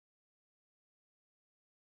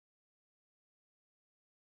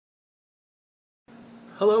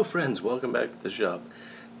Hello friends, welcome back to the shop.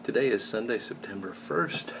 Today is Sunday, September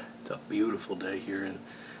 1st. It's a beautiful day here in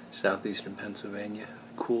southeastern Pennsylvania.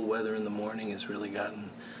 Cool weather in the morning has really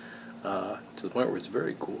gotten to the point where it's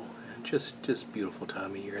very cool. And just beautiful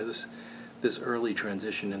time of year. This early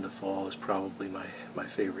transition into fall is probably my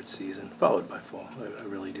favorite season, followed by fall. I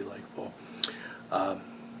really do like fall.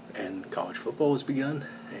 And college football has begun,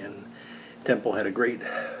 and Temple had a great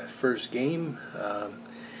first game,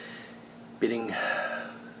 beating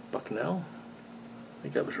Bucknell. I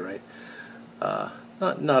think that was right.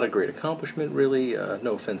 Not a great accomplishment, really.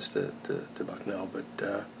 No offense to Bucknell,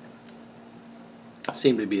 but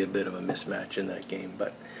seemed to be a bit of a mismatch in that game.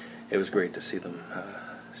 But it was great to see them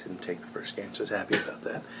take the first game. So I was happy about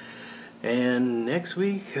that. And next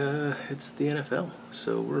week it's the NFL,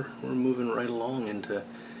 so we're moving right along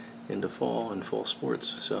into fall and fall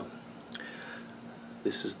sports. So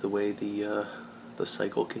this is the way the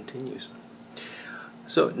cycle continues.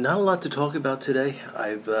 So not a lot to talk about today.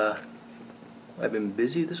 I've been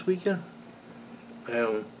busy this weekend.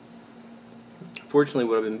 Fortunately,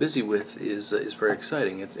 what I've been busy with is very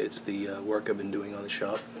exciting. It's the work I've been doing on the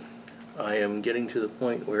shop. I am getting to the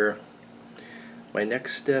point where my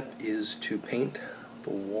next step is to paint the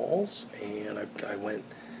walls, and I went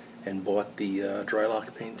and bought the dry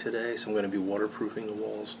lock paint today, so I'm going to be waterproofing the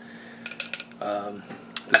walls.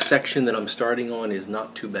 The section that I'm starting on is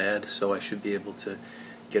not too bad, so I should be able to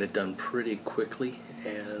get it done pretty quickly.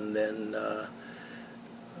 And then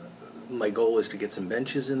my goal is to get some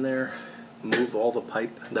benches in there, move all the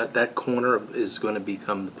pipe. That corner is going to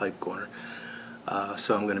become the pipe corner.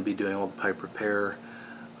 So I'm going to be doing all the pipe repair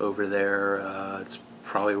over there. It's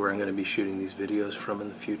probably where I'm going to be shooting these videos from in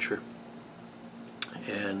the future.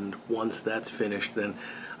 And once that's finished, then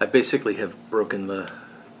I basically have broken the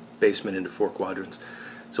basement into 4 quadrants.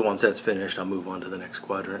 So once that's finished, I'll move on to the next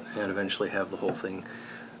quadrant and eventually have the whole thing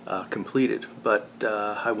completed. But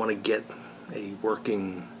I want to get a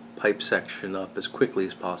working pipe section up as quickly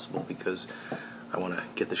as possible because I want to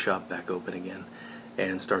get the shop back open again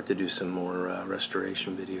and start to do some more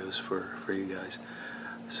restoration videos for you guys.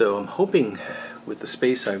 So I'm hoping with the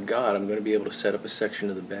space I've got, I'm going to be able to set up a section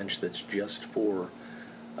of the bench that's just for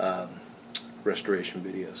restoration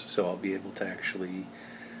videos. So I'll be able to actually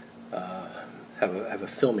have a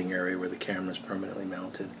filming area where the camera is permanently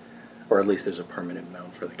mounted, or at least there's a permanent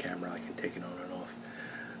mount for the camera. I can take it on and off,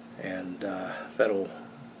 and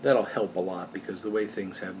that'll help a lot because the way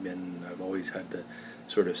things have been, I've always had to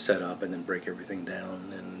sort of set up and then break everything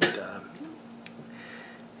down, and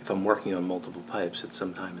if I'm working on multiple pipes, it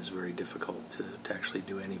sometimes is very difficult to actually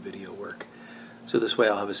do any video work. So this way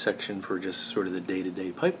I'll have a section for just sort of the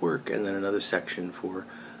day-to-day pipe work, and then another section for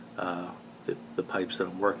the pipes that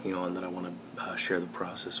I'm working on that I want to share the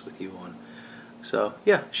process with you on. So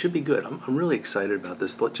yeah, it should be good. I'm really excited about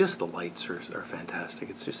this. Just the lights are fantastic.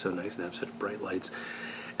 It's just so nice to have such bright lights.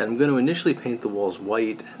 And I'm going to initially paint the walls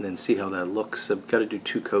white and then see how that looks. I've got to do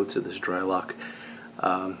 2 coats of this dry lock.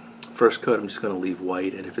 First coat I'm just going to leave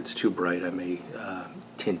white, and if it's too bright I may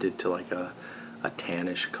tint it to like a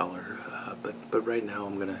tannish color. But right now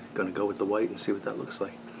I'm going to go with the white and see what that looks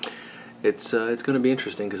like. It's going to be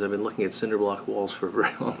interesting because I've been looking at cinder block walls for a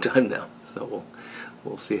very long time now, so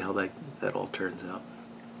we'll see how that all turns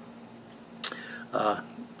out.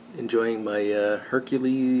 Enjoying my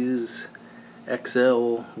Hercules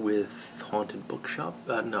XL with Haunted Bookshop.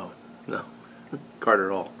 No,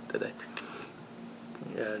 Carter Hall today,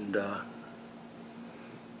 and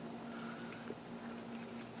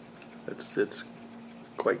it's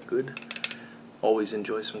quite good. Always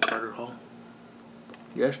enjoy some Carter Hall.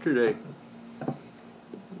 Yesterday,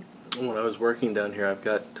 when I was working down here, I've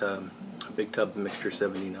got a big tub of Mixture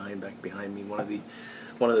 79 back behind me. One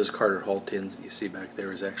of those Carter Hall tins that you see back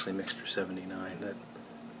there is actually Mixture 79.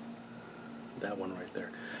 That one right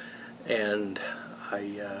there. And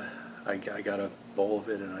I got a bowl of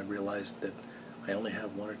it, and I realized that I only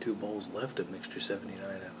have 1 or 2 bowls left of Mixture 79.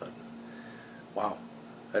 I thought, wow,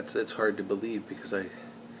 that's hard to believe because I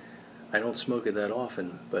don't smoke it that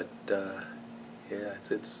often, but yeah,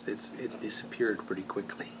 it disappeared pretty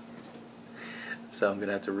quickly. So I'm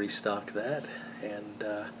gonna have to restock that, and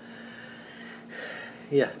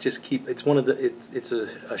yeah, just keep. It's one of the. It's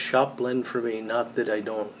a shop blend for me. Not that I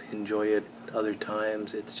don't enjoy it other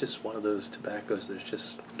times. It's just one of those tobaccos.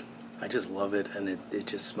 I just love it, and it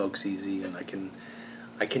just smokes easy, and I can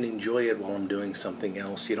enjoy it while I'm doing something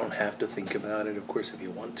else. You don't have to think about it. Of course, if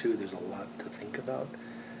you want to, there's a lot to think about.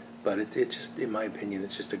 But it's just, in my opinion,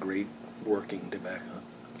 it's just a great working tobacco.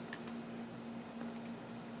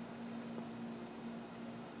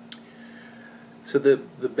 So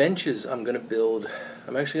the benches I'm going to build,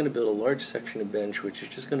 I'm actually going to build a large section of bench, which is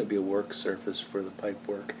just going to be a work surface for the pipe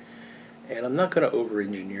work. And I'm not going to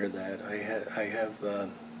over-engineer that. I have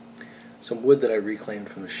some wood that I reclaimed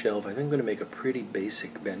from the shelf. I think I'm going to make a pretty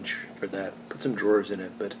basic bench for that. Put some drawers in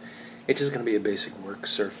it, but it's just going to be a basic work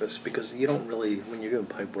surface, because you don't really, when you're doing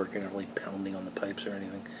pipe work, you're not really pounding on the pipes or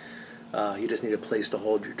anything. You just need a place to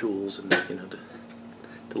hold your tools and, you know,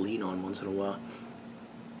 to lean on once in a while.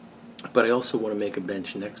 But I also want to make a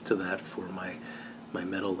bench next to that for my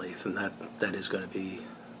metal lathe, and that is going to be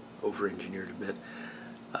over-engineered a bit.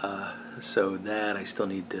 So that I still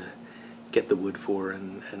need to get the wood for,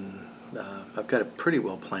 and I've got it pretty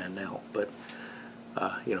well planned out. But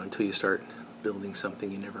you know, until you start building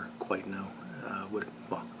something, you never quite know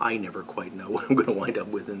well, I never quite know what I'm going to wind up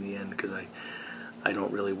with in the end, because I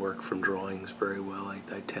don't really work from drawings very well.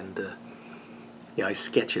 I tend to, you know, I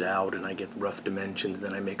sketch it out and I get rough dimensions,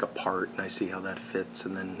 then I make a part and I see how that fits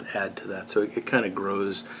and then add to that. So it kind of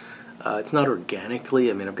grows. It's not organically.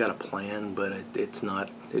 I mean, I've got a plan, but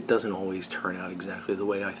it doesn't always turn out exactly the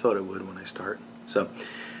way I thought it would when I start. So,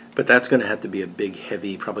 but that's going to have to be a big,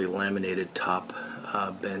 heavy, probably laminated top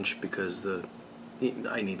bench, because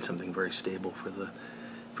I need something very stable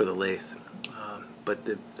for the lathe. But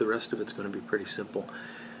the rest of it's going to be pretty simple.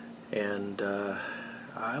 And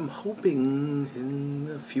I'm hoping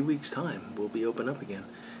in a few weeks' time we'll be open up again,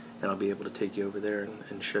 and I'll be able to take you over there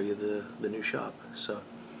and show you the new shop. So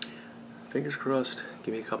fingers crossed,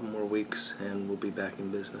 give me a couple more weeks and we'll be back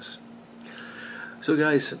in business. So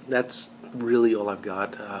guys, that's really all I've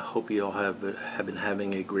got. Hope you all have been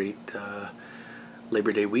having a great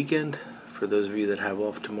Labor Day weekend. For those of you that have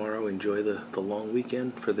off tomorrow, enjoy the long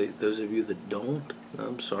weekend. For those of you that don't,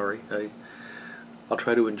 I'm sorry. I'll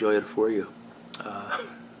try to enjoy it for you.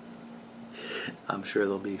 I'm sure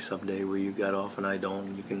there'll be some day where you got off and I don't,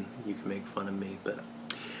 and you can make fun of me, but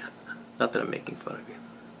not that I'm making fun of you.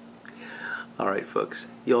 Alright folks,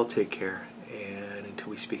 you all take care, and until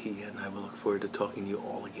we speak again, I will look forward to talking to you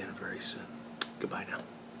all again very soon. Goodbye now.